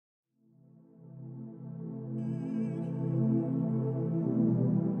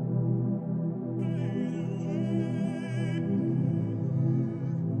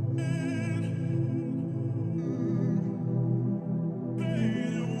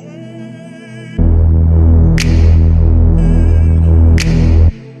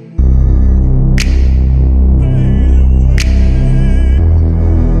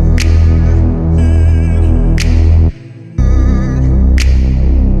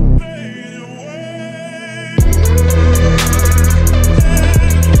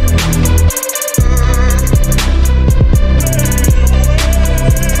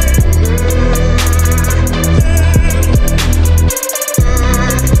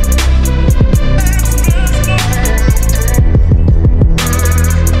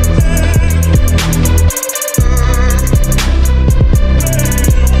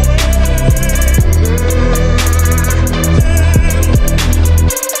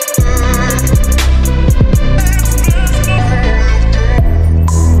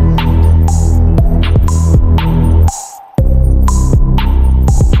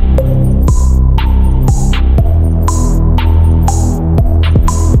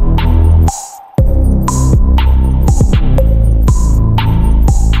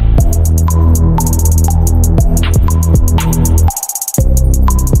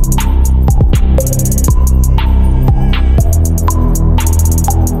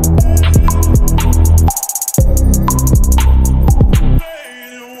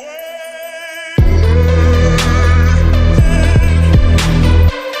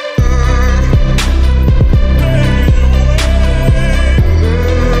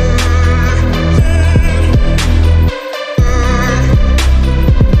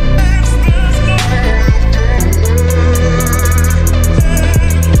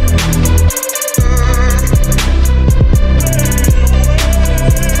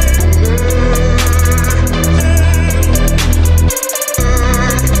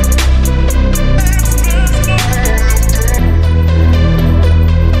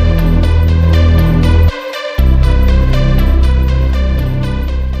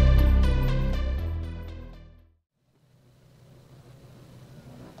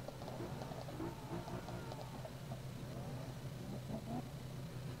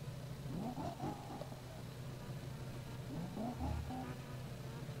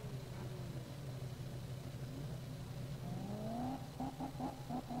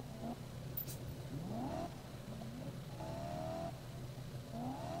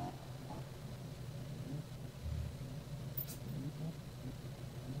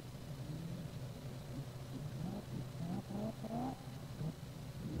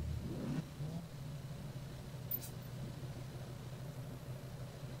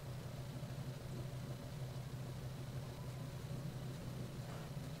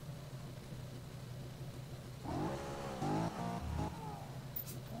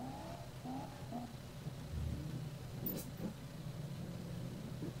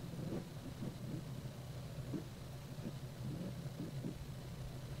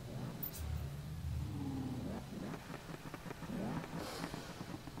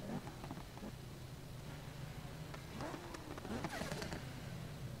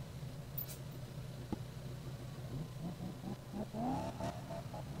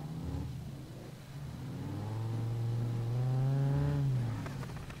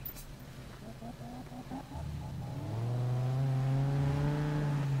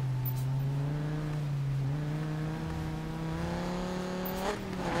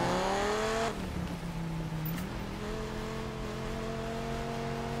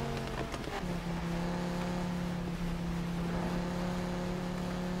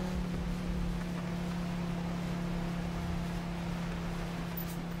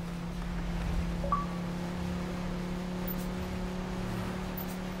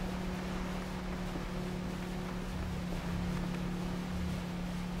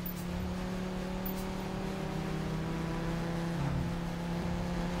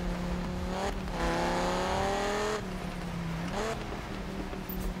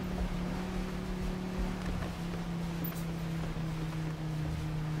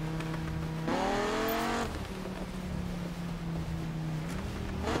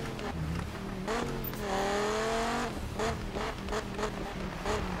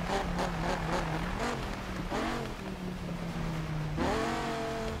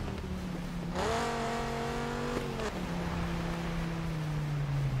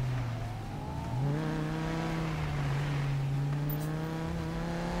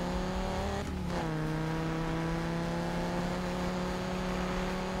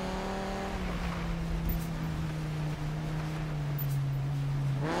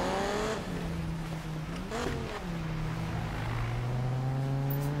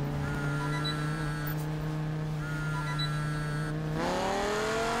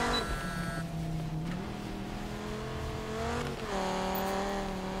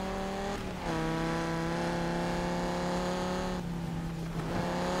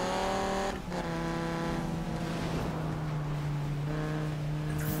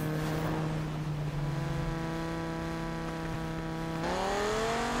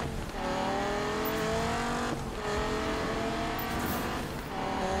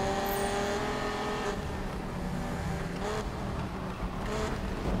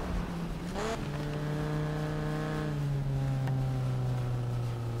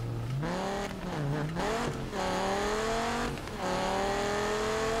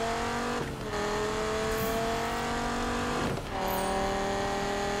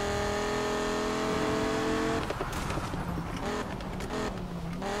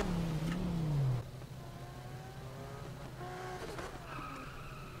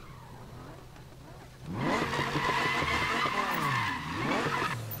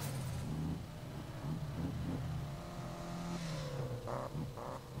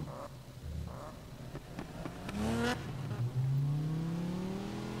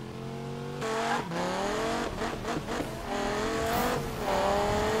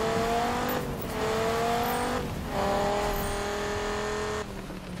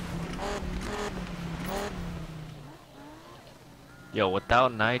Yo,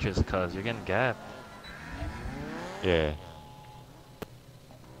 without nitrous, cuz you're getting gapped. Yeah.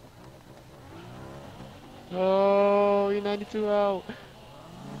 Oh, you're 92 out.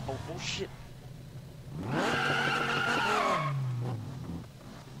 Oh shit.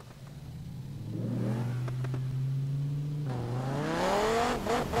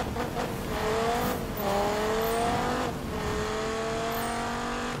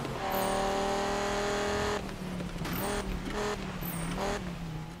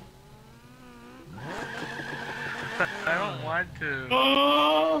 I don't want to.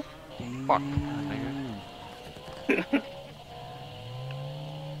 Oh! Fuck, nigga.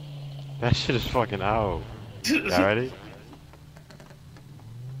 That shit is fucking out. Y'all ready?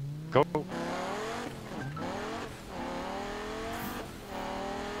 Go. Oh,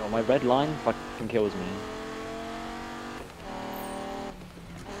 my red line fucking kills me.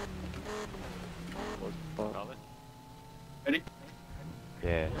 What the fuck? Ready?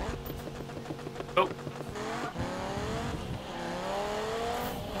 Yeah. Go.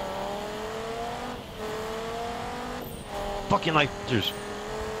 Fucking like juice.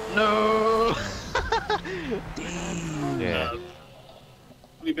 No. Yeah.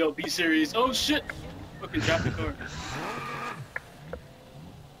 We built B series. Oh shit! Fucking dropped the car.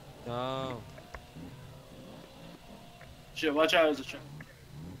 No. Shit, watch out, there's a truck.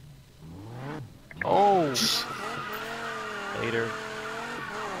 Oh. Later.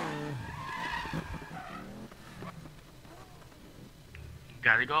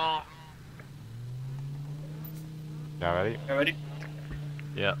 Gotta go. Y'all ready? You ready?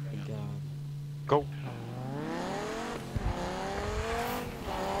 Yeah. Go.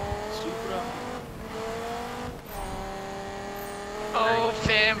 Supra. Oh,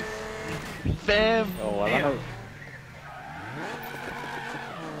 fam. Fam. Oh, I don't know.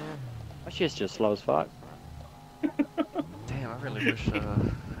 My shit's just slow as fuck. Damn, I really wish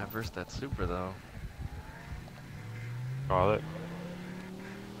I versed that Supra though. Call it.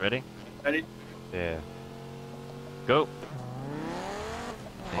 Ready? Ready? Yeah. Go.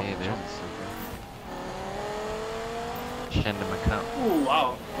 Hey, there's the Supra. Send him a cup. Ooh,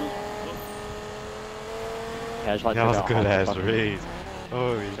 wow. Yeah, I just like That to was a go good off the ass fucking- raid.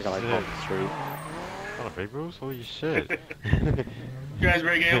 Holy I got like shit. off the street. On a big Bruce? Holy shit. You guys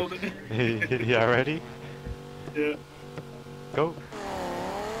break able to? Y'all ready? Yeah. Go.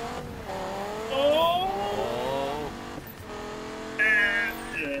 Oh! Yeah,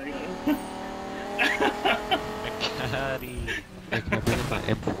 Caddy.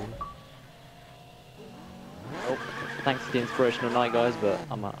 Oh, thanks for the inspirational night, guys, but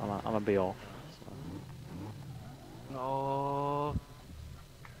I'm a be off. So. No.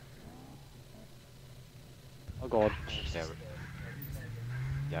 Oh god. Yeah.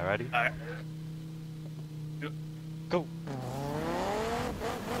 Y'all ready? Alright. Go.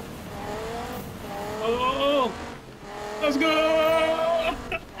 Oh! Let's go!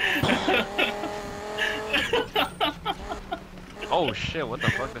 Oh shit, what the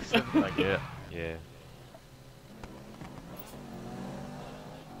fuck is this? Like, yeah. Yeah.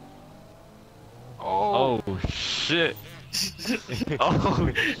 Oh shit.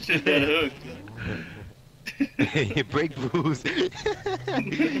 Oh Shit got shit. hooked. Break Bruce.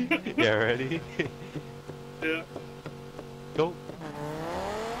 Y'all ready? Yeah. Go.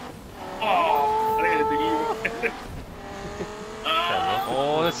 Oh! I hit the E.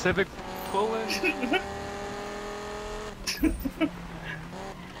 Oh, the Civic pulling.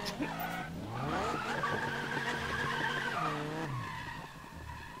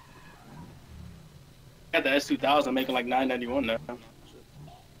 Got the S2000 making like 991 now.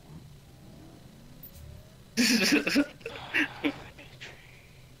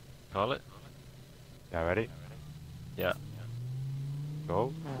 Call it? Y'all ready? Yeah.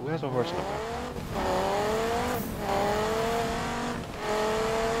 Go. Who has a horse in the back?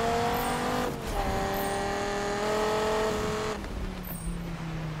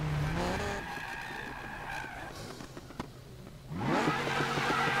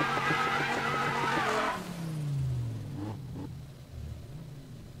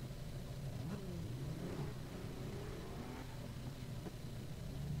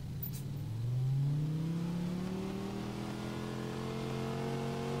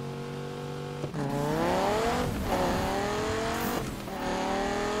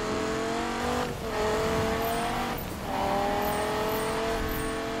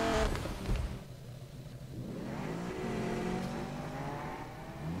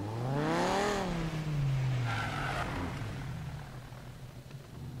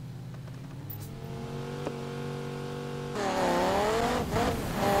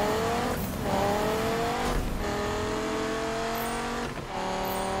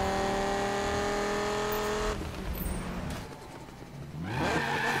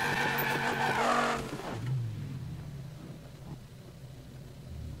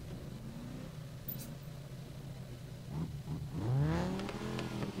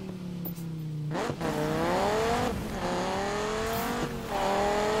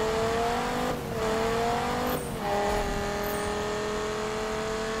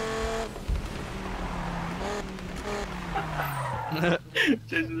 Change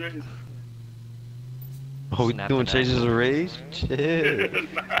the race. Oh, we Snapping doing at changes him. of race? Shit.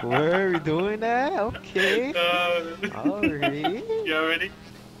 Where are we doing that? Okay. Alright. Y'all ready?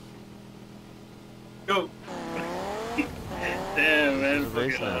 Go. Damn, man. Changes of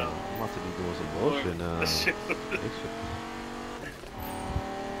race fucking, now. I'm about to be doing some bullshit now. Shit.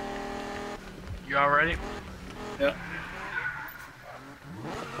 You all ready? Yeah.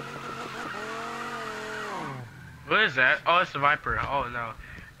 What is that? Oh, it's the Viper. Oh no.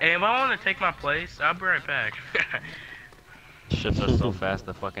 Hey, if I want to take my place, I'll be right back. Shits are so fast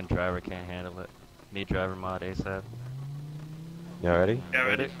the fucking driver can't handle it. Need driver mod ASAP. Y'all ready? Y'all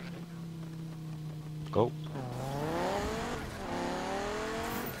ready? Go.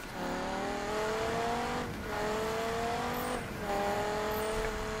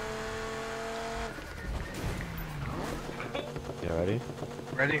 Y'all ready?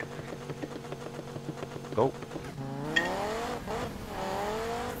 Ready? Go.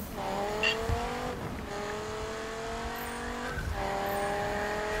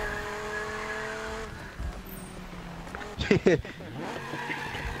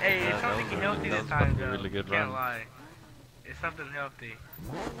 Hey, it's That something was a- healthy that this was time, fucking though. really good Can't run. lie. It's something healthy.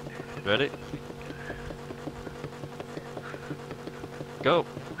 Ready? Go!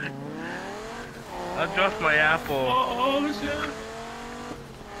 I dropped my apple. Oh, shit.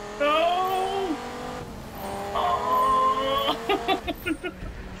 No. Oh. Oh,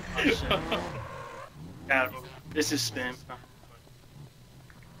 shit. God, this is spam.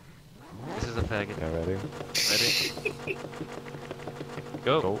 This is a faggot. Y'all ready? Ready?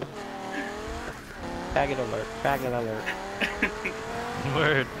 Go! Go. Faggot alert. Faggot alert.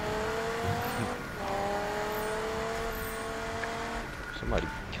 Word! Somebody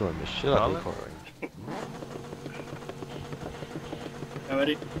killing the shit out of the Colin? car. Y'all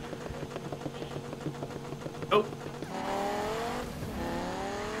ready? Go.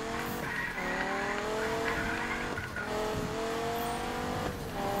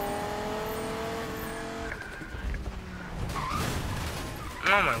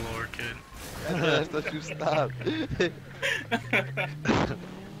 Oh my lord, kid. I thought you stopped.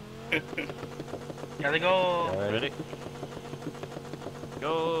 Gotta go. Y'all Ready?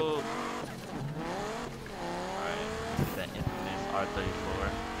 Go! Alright, that infamous R34.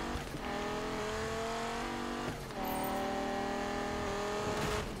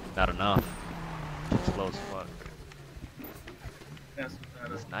 Not enough. Slow as fuck. Yes,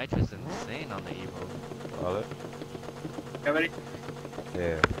 This Nitrous is insane on the Evo. All it? y'all ready?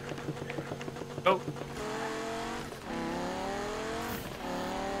 Yeah. Go.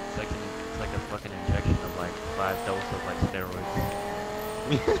 It's like a fucking injection of like 5 doses of like steroids.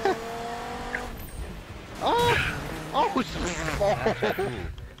 Oh! Oh!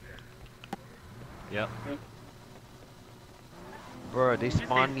 Yep. Bro, they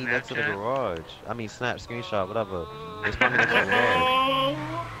spawned me next to the garage. I mean, snap, screenshot, whatever. They spawned me next to the garage. Oh.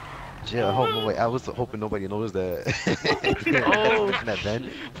 Yeah, I hope nobody. I was hoping nobody knows that. Oh. That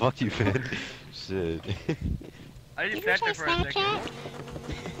Ben. Fuck you, Ben. Shit. I just sat there for a second.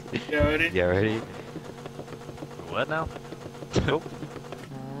 Y'all ready? Yeah, ready? What now? Nope.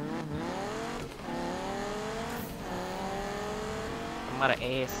 I'm out of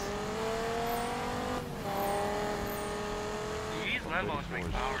ass. These Lambos make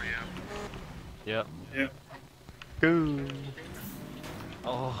power, yeah. Yep. Yeah. Go.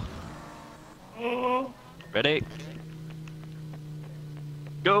 Oh. Oh. Ready?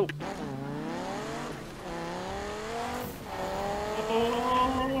 Go!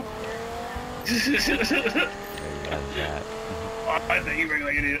 Oh. That. I think you bring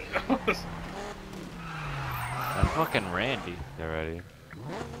like an idiot. That fucking Randy. Yeah, ready?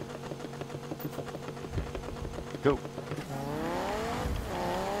 Go.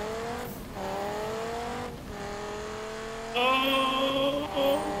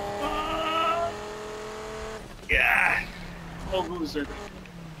 Oh. Yeah. Oh, who's there?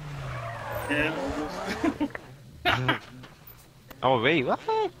 Yeah, almost. Oh, wait, what?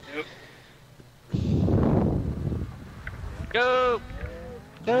 Yep. Go!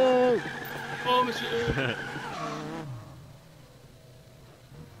 Go. Oh, shit.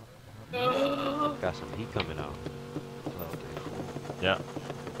 Oh. Got some heat coming out. Yeah.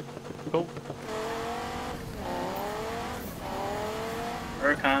 Go!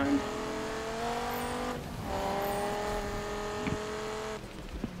 Huracan.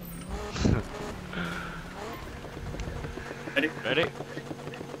 Ready? Ready?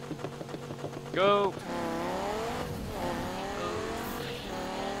 Go!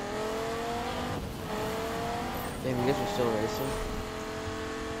 Damn, you guys are still racing.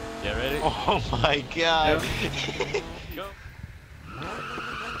 Yeah, ready? Oh my god. Go!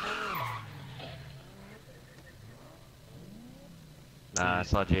 Nah, I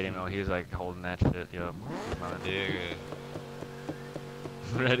saw JDMO. He was like holding that shit. Yo, Yeah.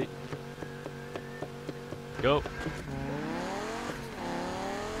 ready? Go.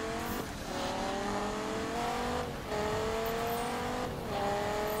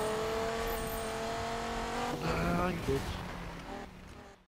 Ah, you bitch.